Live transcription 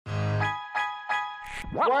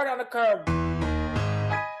Word on the curb.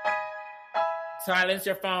 Silence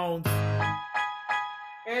your phones.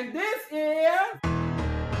 And this is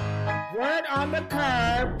Word on the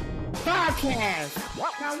Curb podcast.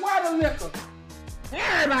 Now what a liquor. Hey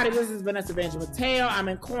everybody, this is Vanessa Benja Mateo. I'm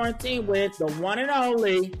in quarantine with the one and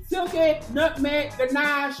only Silky, Nutmeg,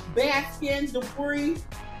 Ganache, Baskin, Dupree,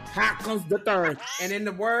 Hopkins the Third. And in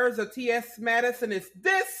the words of T.S. Madison, it's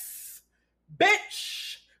this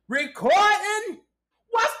bitch recording.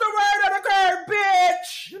 What's the word on the curb,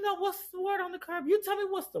 bitch? You know what's the word on the curb? You tell me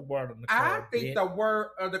what's the word on the curb. I think bitch. the word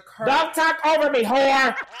of the curb. Don't talk over me,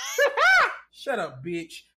 whore. Shut up,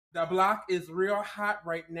 bitch. The block is real hot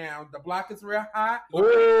right now. The block is real hot.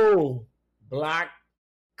 Ooh, block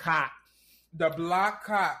cock. The block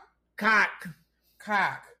cock.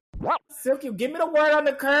 Silky, give me the word on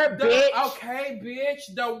the curb, bitch. Okay,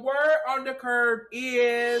 bitch. The word on the curb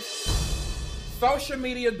is social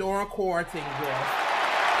media during quarantine, girl.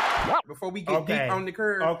 Before we get deep on the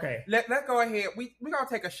curb, let's go ahead. We gonna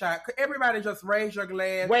take a shot. Everybody, just raise your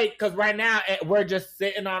glass. Wait, because right now we're just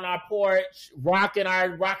sitting on our porch, rocking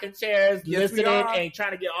our rocking chairs, listening, and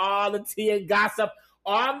trying to get all the tea and gossip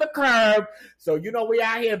on the curb. So you know we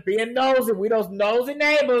out here being nosy. We those nosy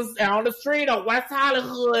neighbors on the street of West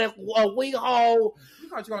Hollywood. We hold.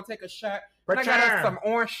 We're just gonna take a shot. I got us some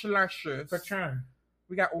orange slices. For turn.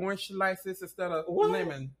 We got orange slices instead of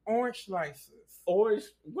lemon. Orange slices. Orange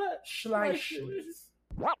what? Slices.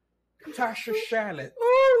 Tasha Shallot.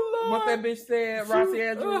 Oh, Lord. What that bitch said, Rossi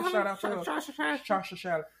Andrews, shout out to her. Tasha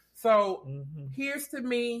Shallot. So, here's to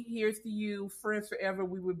me, here's to you, friends forever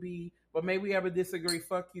we would be, but may we ever disagree,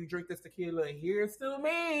 fuck you, drink this tequila, and here's to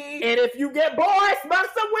me. And if you get bored, smoke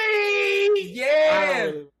some weed!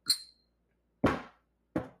 Yeah!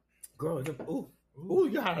 Girl, ooh,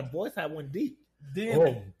 you had a voice that went deep. Damn.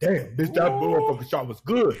 Oh, damn, bitch, that motherfucking shot was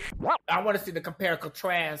good. I want to see the compare and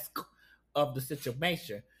contrast of the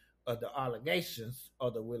situation, of the allegations,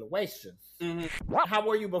 of the relations. How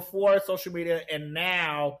were you before social media and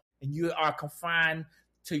now, and you are confined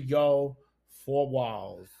to your four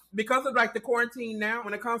walls? Because of like the quarantine now,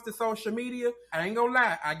 when it comes to social media, I ain't gonna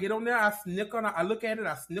lie. I get on there, I snicker, I look at it,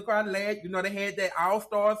 I snicker, I laugh. You know, they had that All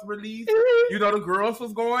Stars release. You know, the girls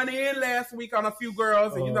was going in last week on a few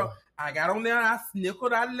girls, and you know, I got on there, I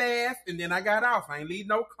snickered, I laughed, and then I got off. I ain't leave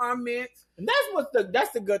no comments. And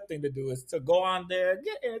that's the good thing to do, is to go on there,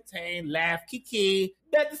 get entertained, laugh, kiki.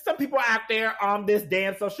 There's some people out there on this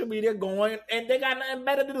damn social media going, and they got nothing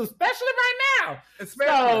better to do, especially right now.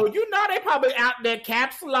 So, you know, they probably out there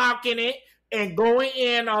caps locking it and going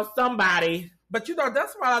in on somebody. But, you know,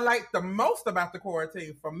 that's what I like the most about the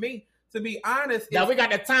quarantine. For me, to be honest. Now we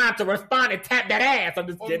got the time to respond and tap that ass. I'm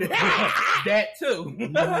just kidding. That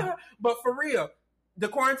too. But for real, the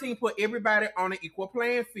quarantine put everybody on an equal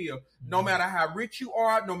playing field. No matter how rich you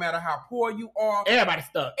are, no matter how poor you are. Everybody's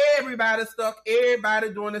stuck. Everybody's stuck. Everybody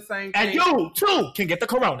doing the same thing. And you, too, can get the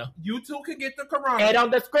corona. You, too, can get the corona. And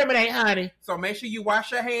don't discriminate, honey. So make sure you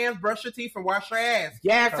wash your hands, brush your teeth, and wash your ass.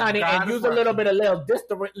 Yes, honey, and use a little bit of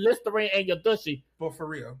Listerine in your dushy. But for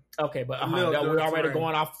real. Okay, but we're already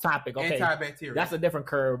going off topic. Okay. Antibacterial. That's a different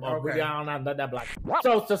curve. Okay. We don't know that black.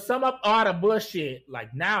 So to sum up all the bullshit,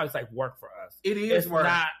 like now it's like work for us. It is work.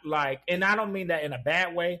 It's not like, and I don't mean that in a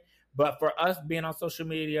bad way, but for us being on social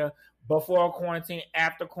media before quarantine,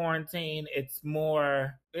 after quarantine, it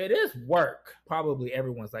is work. Probably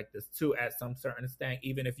everyone's like this too at some certain extent,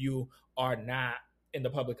 even if you are not in the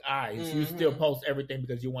public eyes. You still post everything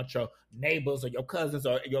because you want your neighbors or your cousins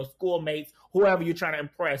or your schoolmates, whoever you're trying to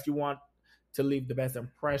impress, you want to leave the best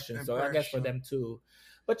impression. So I guess for them too.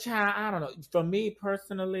 But child, I don't know. For me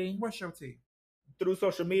personally, what's your tea? Through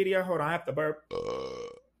social media, hold on, I have to burp.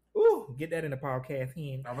 Ooh, get that in the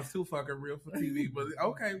podcast. I was too fucking real for TV, but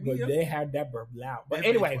okay. But they had that burp loud. But that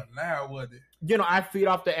anyway, was loud, wasn't it? You know, I feed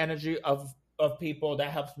off the energy of people.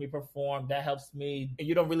 That helps me perform. That helps me. And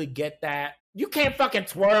you don't really get that. You can't fucking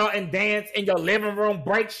twirl and dance in your living room,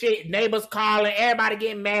 break shit, neighbors calling, everybody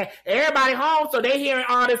getting mad, everybody home, so they hearing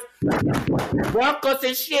all this ruckus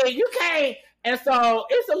and shit. You can't. And so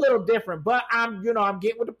it's a little different. But I'm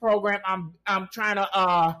getting with the program. I'm trying to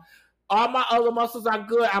all my other muscles are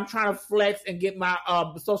good. I'm trying to flex and get my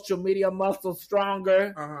social media muscles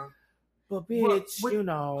stronger. But bitch,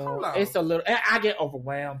 it's a little. I get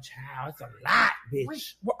overwhelmed, child. It's a lot, bitch.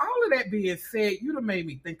 Wait, well, all of that being said, you done made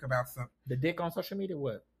me think about something. The dick on social media,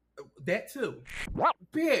 what? That too,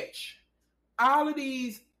 bitch. All of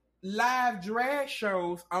these live drag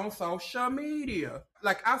shows on social media.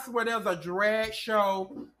 Like I swear, there's a drag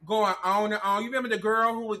show going on and on. You remember the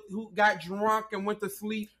girl who got drunk and went to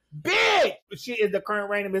sleep? Bitch, she is the current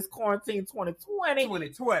reigning Miss Quarantine 2020.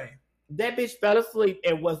 That bitch fell asleep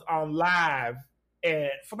and was on live and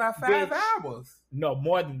for about 5 hours. No,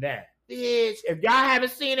 more than that. Bitch, if y'all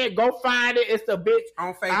haven't seen it, go find it. It's the bitch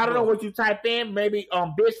on Facebook. I don't know what you type in. Maybe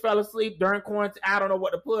bitch fell asleep during quarantine. I don't know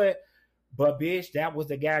what to put. But bitch, that was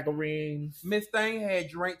the Gaggarines. Miss Thing had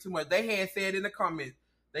drank too much. They had said in the comments,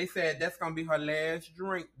 they said that's gonna be her last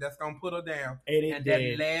drink. That's gonna put her down. And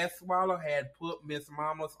that last swallow had put Miss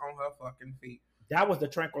Mamas on her fucking feet. That was the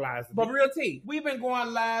tranquilizer. But real tea, we've been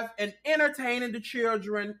going live and entertaining the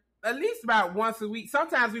children at least about once a week.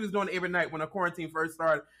 Sometimes we was doing it every night when the quarantine first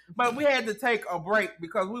started. But we had to take a break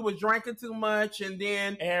because we was drinking too much, and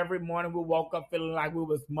then every morning we woke up feeling like we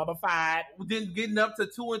was mummified. Then getting up to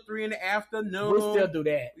 2 and 3 in the afternoon. We still do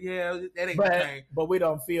that. Yeah, that ain't the thing. But we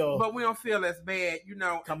don't feel. But we don't feel as bad, you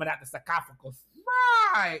know. Coming out the sarcophagus.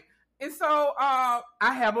 Right. And so I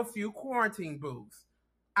have a few quarantine boos.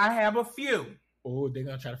 I have a few. Oh, they're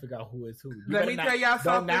gonna try to figure out who is who. Let me tell y'all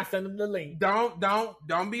something. Don't not send them the link.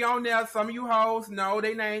 Don't be on there. Some of you hoes know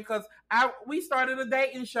their name because we started a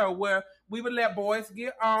dating show where we would let boys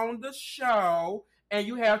get on the show, and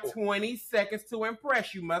you have 20 seconds to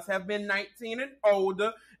impress. You must have been 19 and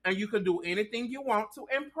older, and you can do anything you want to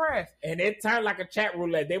impress. And it turned like a chat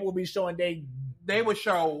roulette. They will be showing they would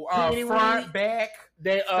show front, back,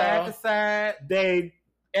 side to side. They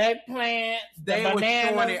eggplants, they were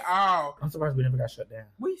showing it all. I'm surprised we never got shut down.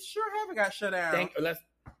 We sure haven't got shut down.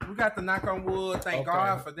 We got to knock on wood. Thank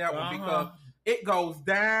God for that one because it goes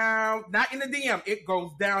down, not in the DM. It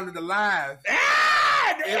goes down to the live. The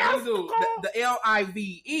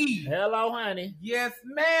LIVE. Hello, honey. Yes,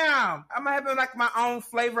 ma'am. I'm having like my own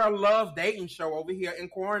flavor of love dating show over here in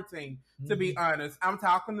quarantine. To be honest, I'm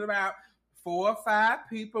talking about 4 or 5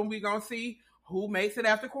 people. We gonna see who makes it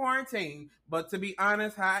after quarantine. But to be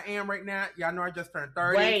honest, how I am right now, y'all know I just turned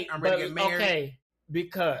 30. Wait, I'm ready to get married. Okay,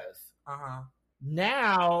 because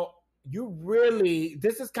now you really,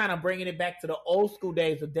 this is kind of bringing it back to the old school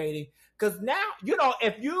days of dating. Because now, you know,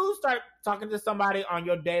 if you start talking to somebody on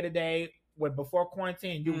your day-to-day, before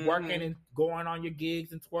quarantine, you're working and going on your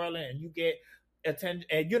gigs and twirling, and you get attention,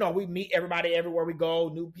 and you know, we meet everybody everywhere we go,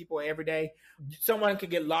 new people every day. Someone can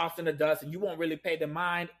get lost in the dust and you won't really pay them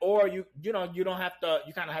mind, or you kind of have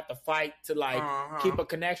to fight to like keep a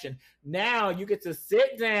connection. Now you get to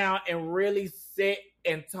sit down and really sit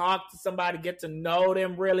and talk to somebody, get to know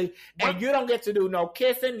them really, and you don't get to do no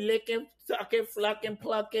kissing, licking, sucking, flucking,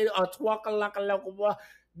 plucking, or twerking like a local boy.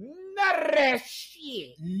 None of that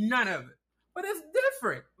shit. None of it. But it's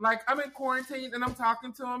different. Like, I'm in quarantine and I'm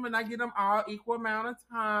talking to them and I give them all equal amount of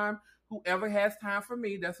time. Whoever has time for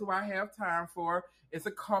me, that's who I have time for. It's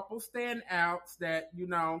a couple standouts that, you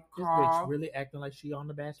know, call. This bitch really acting like she on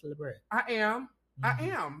The Bachelorette. I am. I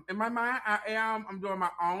am. In my mind, I am. I'm doing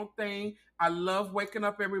my own thing. I love waking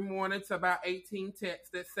up every morning to about 18 texts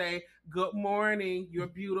that say, "Good morning, you're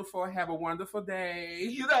beautiful, have a wonderful day."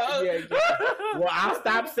 You know? Yeah. Well, I'll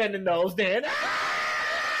stop sending those then.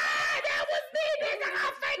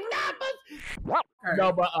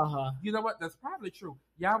 No, but you know what? That's probably true.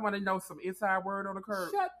 Y'all want to know some inside word on the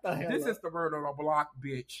curb? Shut the hell This up. is the word on the block,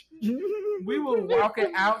 bitch. We were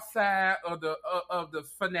walking outside of the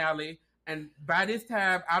finale, and by this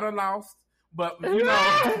time, I done lost. But you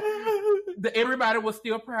know, everybody was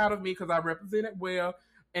still proud of me because I represented well.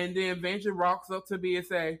 And then Venture walks up to me and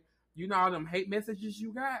say, "You know all them hate messages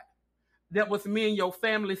you got? That was me and your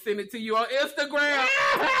family sending it to you on Instagram."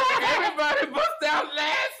 Everybody bust out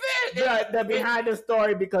laughing. The behind the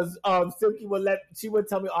story, because Silky she would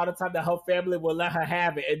tell me all the time that her family will let her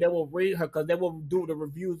have it, and they will read her because they will do the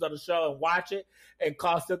reviews of the show and watch it and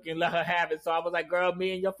call Silky and let her have it. So I was like, "Girl,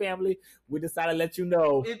 me and your family, we decided to let you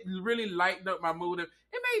know." It really lightened up my mood. It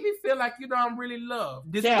made me feel like, you know, I'm really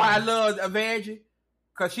loved. This is why I love Evangie,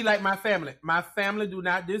 because she like my family. My family do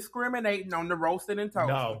not discriminate on the roasting and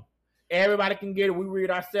toasting. No. Everybody can get it. We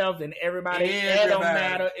read ourselves, and everybody. It don't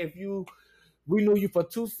matter if we knew you for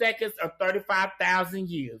 2 seconds or 35,000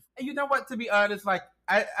 years. And you know what? To be honest, like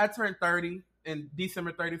I turned 30 in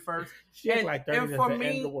December 31st. She's like 30 and for me,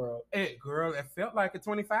 end of the world. Girl, it felt like at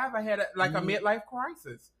 25 I had a midlife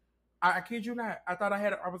crisis. I kid you not. I thought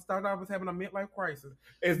I was having a midlife crisis.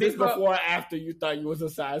 Is this before or after you thought you was a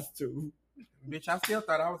size 2? Bitch, I still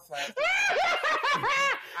thought I was a size 2.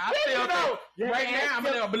 I still know. Right now, I'm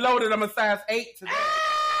a little bloated. I'm a size 8 today.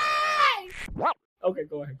 Okay,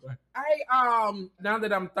 go ahead. Now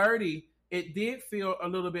that I'm 30, it did feel a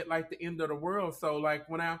little bit like the end of the world. So like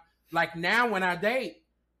when I date,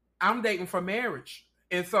 I'm dating for marriage.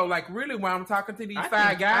 And so like really when I'm talking to these 5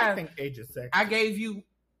 guys, I think age is sexy. I gave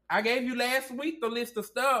you last week the list of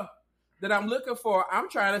stuff that I'm looking for. I'm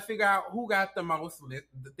trying to figure out who got the most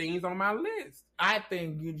the things on my list. I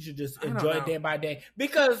think you should just I don't enjoy know. it day by day,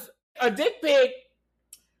 because a dick pic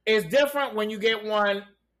is different when you get one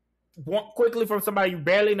quickly from somebody you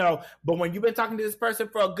barely know. But when you've been talking to this person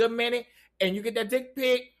for a good minute and you get that dick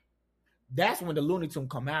pic, that's when the Looney Tune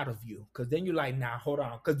come out of you. Because then you're like, nah, hold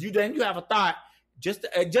on. Because you have a thought, just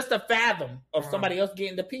a fathom of somebody else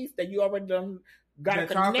getting the piece that you already done got a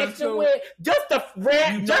connection with. Just a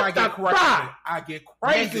red, just a thought. I get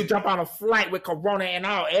crazy. Then you jump on a flight with Corona and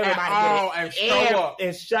all, everybody and show up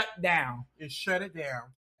and shut down. And shut it down.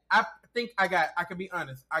 I think I can be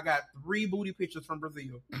honest. I got 3 booty pictures from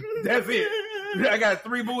Brazil. That's it. I got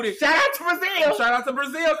 3 booty. Shout out to Brazil. Shout out to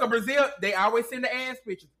Brazil, because Brazil, they always send the ass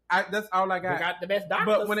pictures. That's all I got. We got the best doctors.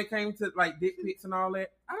 But when it came to like dick pics and all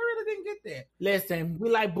that, I really didn't get that. Listen, we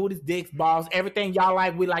like booties, dicks, balls, everything y'all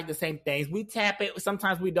like. We like the same things. We tap it.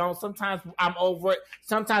 Sometimes we don't. Sometimes I'm over it.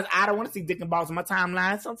 Sometimes I don't want to see dick and balls on my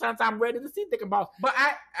timeline. Sometimes I'm ready to see dick and balls. But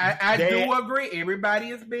I do agree. Everybody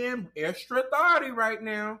is being extra thoughty right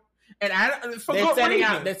now. And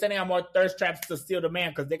they're sending out more thirst traps to steal the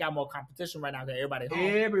man because they got more competition right now because everybody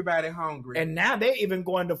hungry. And now they even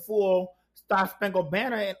going to full Star Spangled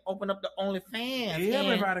Banner and open up the OnlyFans.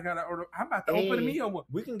 Everybody got to order. I'm about to open me up.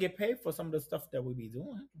 We can get paid for some of the stuff that we be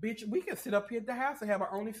doing. Bitch, we can sit up here at the house and have our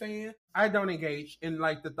OnlyFans. I don't engage in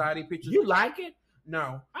like the thotty pictures. You like it?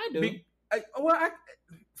 No. I do.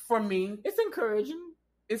 For me, it's encouraging.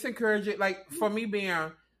 It's encouraging. Like, for me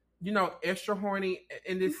being, extra horny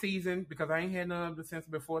in this season, because I ain't had none of the since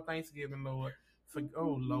before Thanksgiving, Lord.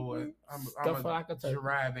 Oh, Lord. I'm a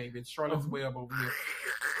dry baby. Charlotte's Web over here.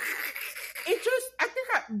 I think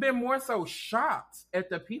I've been more so shocked at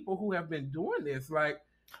the people who have been doing this. Like,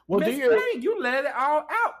 Miss Thing, you let it all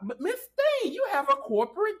out. But Miss Thing, you have a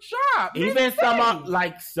corporate job. Even some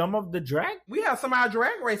of the drag. We have some of our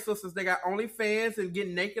drag race sisters that got OnlyFans and get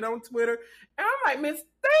naked on Twitter. And I'm like, Miss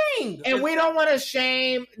Thing. And we don't want to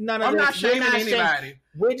shame none of I'm not shaming anybody.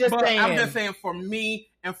 We're just saying. I'm just saying, for me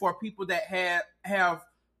and for people that have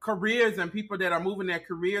careers and people that are moving their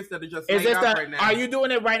careers that are just right now. Are you doing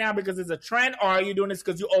it right now because it's a trend, or are you doing this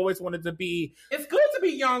because you always wanted to be? It's good to be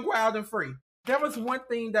young, wild, and free. There was one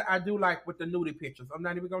thing that I do like with the nudie pictures. I'm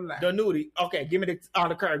not even gonna lie. The nudie. Okay, give me the on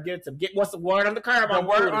the curve. What's the word on the curve? The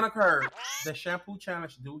word on the curve. The shampoo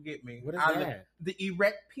challenge do get me. What is that? The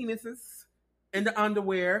erect penises in the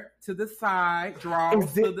underwear to the side,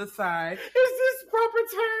 draws to the side. Is this proper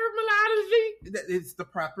terminology? It's the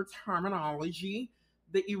proper terminology.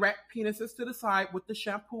 The erect penises to the side with the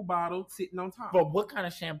shampoo bottle sitting on top. But what kind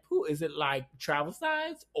of shampoo? Is it like travel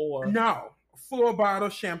size or no? Full bottle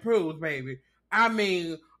shampoos, baby. I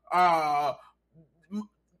mean,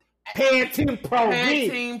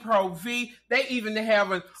 Pantene Pro V. They even have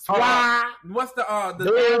what's the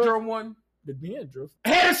dandruff one? The dandruff.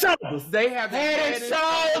 Head and Shoulders. They have Head and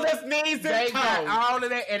Shoulders, knees and toes. They got all of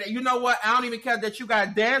that. And you know what? I don't even care that you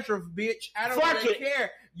got dandruff, bitch. I don't really care.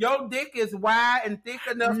 Your dick is wide and thick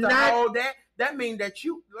enough to hold that. That means that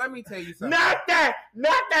let me tell you something. Not that.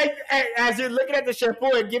 As you're looking at the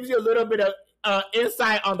shampoo, it gives you a little bit of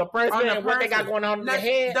insight on the person and what they got going on in their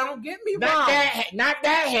head. Don't get me wrong. Not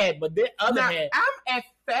that head, but the other head. I'm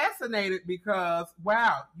fascinated because,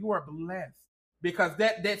 wow, you are blessed. Because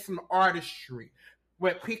that's some artistry.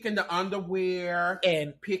 With picking the underwear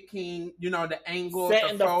and picking, the angle,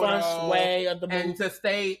 setting the feng shui of the movie. And to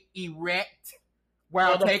stay erect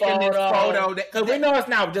while taking this photo. Because we know it's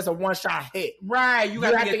not just a one-shot hit. Right. You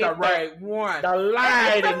got to get the right one. The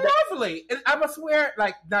light. It's lovely. And I must swear,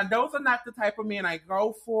 like, now those are not the type of men I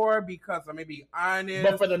go for because, let me be honest.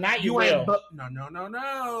 But for the night, you will. No.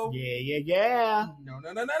 Yeah. No.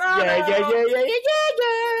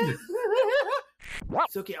 Yeah.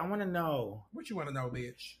 Suki, I want to know. What you want to know,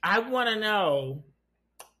 bitch? I want to know,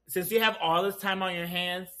 since you have all this time on your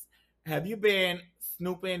hands, have you been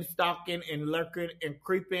snooping, stalking, and lurking and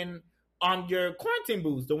creeping on your quarantine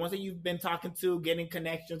booths? The ones that you've been talking to, getting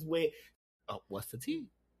connections with. Oh, what's the tea?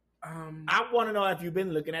 I want to know if you've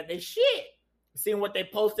been looking at their shit. Seeing what they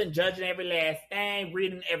posting, judging every last thing,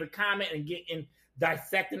 reading every comment, and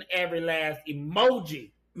dissecting every last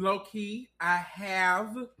emoji. Low key, I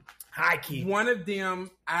have. High key. One of them,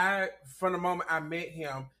 from the moment I met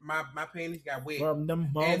him, my panties got wet. From the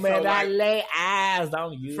moment I lay eyes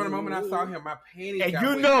on you. From the moment I saw him, my panties got wet.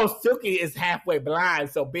 And you know Silky is halfway blind,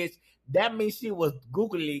 so bitch, that means she was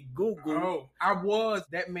Google. Oh, I was.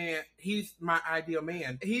 That man, he's my ideal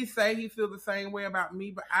man. He say he feels the same way about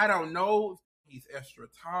me, but I don't know. He's extra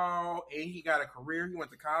tall, and he got a career. He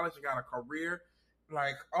went to college and got a career.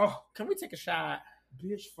 Like, oh. Can we take a shot?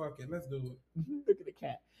 Bitch, fuck it. Let's do it. Look at the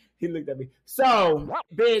cat. He looked at me. So,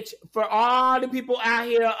 bitch, for all the people out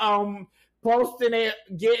here posting it,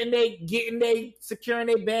 getting they securing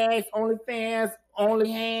their bags, OnlyFans,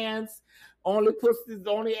 only hands, only pussies,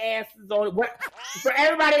 only asses, only what, for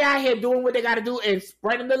everybody out here doing what they got to do and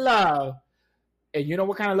spreading the love. And you know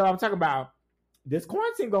what kind of love I'm talking about? This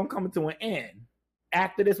quarantine gonna come to an end.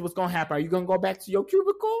 After this, what's gonna happen? Are you gonna go back to your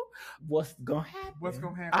cubicle? What's gonna happen? What's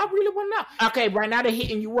gonna happen? I really want to know. Okay, right now they're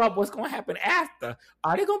hitting you up. What's gonna happen after?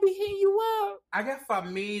 Are they gonna be hitting you up? I guess for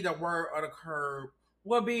me, the word of the curb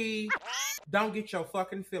will be, don't get your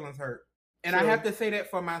fucking feelings hurt. And True. I have to say that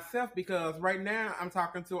for myself because right now I'm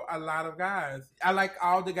talking to a lot of guys. I like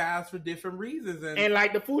all the guys for different reasons. And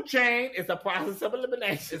like the food chain, it's a process of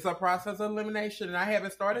elimination. It's a process of elimination. And I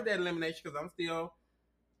haven't started that elimination because I'm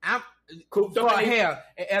Cool. so hell,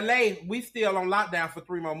 in LA, we still on lockdown for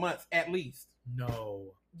 3 more months at least. No.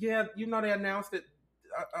 Yeah, you know they announced it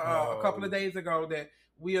a couple of days ago that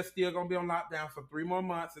we are still gonna be on lockdown for 3 more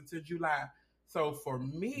months until July. So for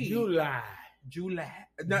me, July.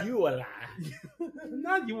 Not, You a lie.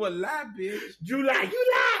 not you a lie, bitch. July. You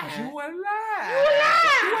lie. You a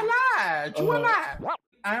lie. You a lie.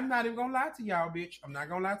 I'm not even gonna lie to y'all, bitch. I'm not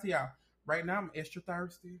gonna lie to y'all. Right now, I'm extra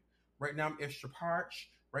thirsty. Right now, I'm extra parched.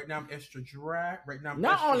 Right now, I'm extra dry. Right now, I'm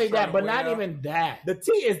Not extra only that, trying but to not wear. even that. The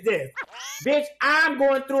tea is this. Bitch, I'm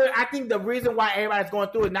going through it. I think the reason why everybody's going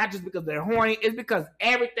through it, not just because they're horny, is because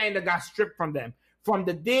everything that got stripped from them. From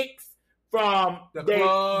the dicks, from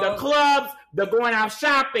the clubs, the going out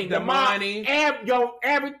shopping, the money.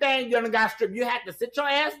 Everything you done got stripped. You had to sit your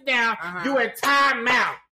ass down. Uh-huh. You in time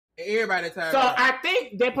out. Everybody tired. So I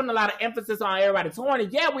think they're putting a lot of emphasis on everybody's horny.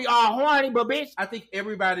 Yeah, we all horny, but bitch, I think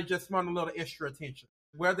everybody just want a little extra attention.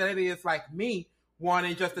 Whether it is like me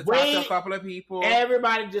wanting just to talk to a couple of people.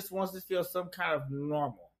 Everybody just wants to feel some kind of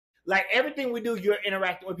normal. Like everything we do, you're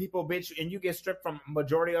interacting with people, bitch, and you get stripped from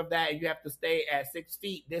majority of that, and you have to stay at 6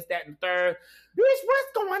 feet, this, that, and third. Bitch,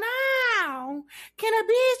 what's going on? Can a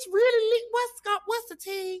bitch really? What's the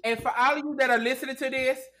tea? And for all of you that are listening to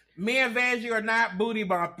this, me and Vanjie are not booty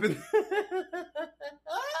bumping.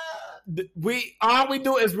 All we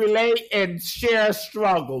do is relate and share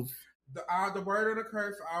struggles. The word on the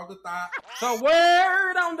curve for all the thoughts. The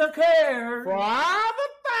word on the curve For all the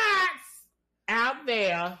thoughts out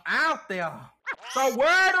there. So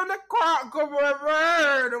word on the cock.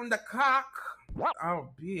 Word on the cock. Oh,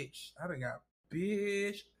 bitch. I done got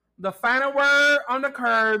bitch. The final word on the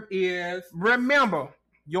curve is remember,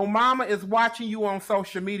 your mama is watching you on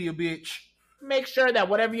social media, bitch. Make sure that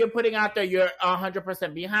whatever you're putting out there, you're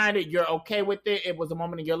 100% behind it. You're okay with it. It was a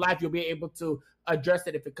moment in your life. You'll be able to address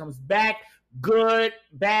it if it comes back. Good,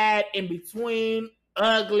 bad, in between,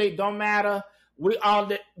 ugly, don't matter. We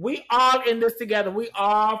all in this together. We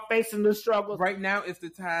all facing the struggles. Right now is the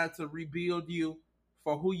time to rebuild you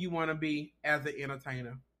for who you want to be as an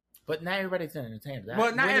entertainer. But not everybody's an entertainer.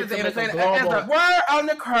 But not as an entertainer. As a word on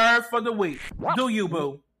the curve for the week. Do you,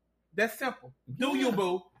 boo? That's simple. Do you,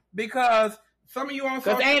 boo? Because some of you on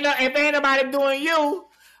social... if ain't nobody doing you,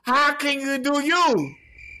 how can you do you?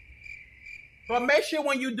 But make sure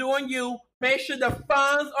when you're doing you, make sure the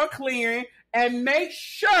funds are clearing and make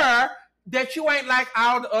sure that you ain't like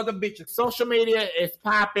all the other bitches. Social media is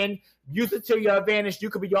popping. Use it to your advantage. You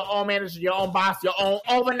could be your own manager, your own boss, your own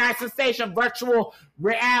overnight sensation, virtual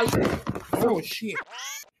reality. Oh, shit.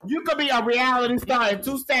 You could be a reality star in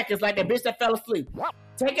 2 seconds like that bitch that fell asleep.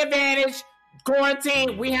 Take advantage.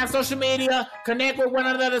 Quarantine. We have social media. Connect with one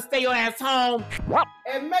another. Stay your ass home.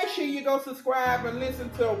 And make sure you go subscribe and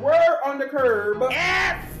listen to Word on the Curb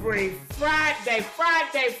every Friday.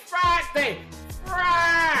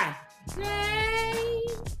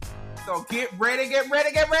 So get ready.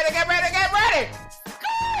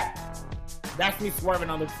 That's me swerving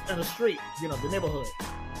in the street, the neighborhood.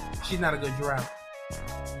 She's not a good driver.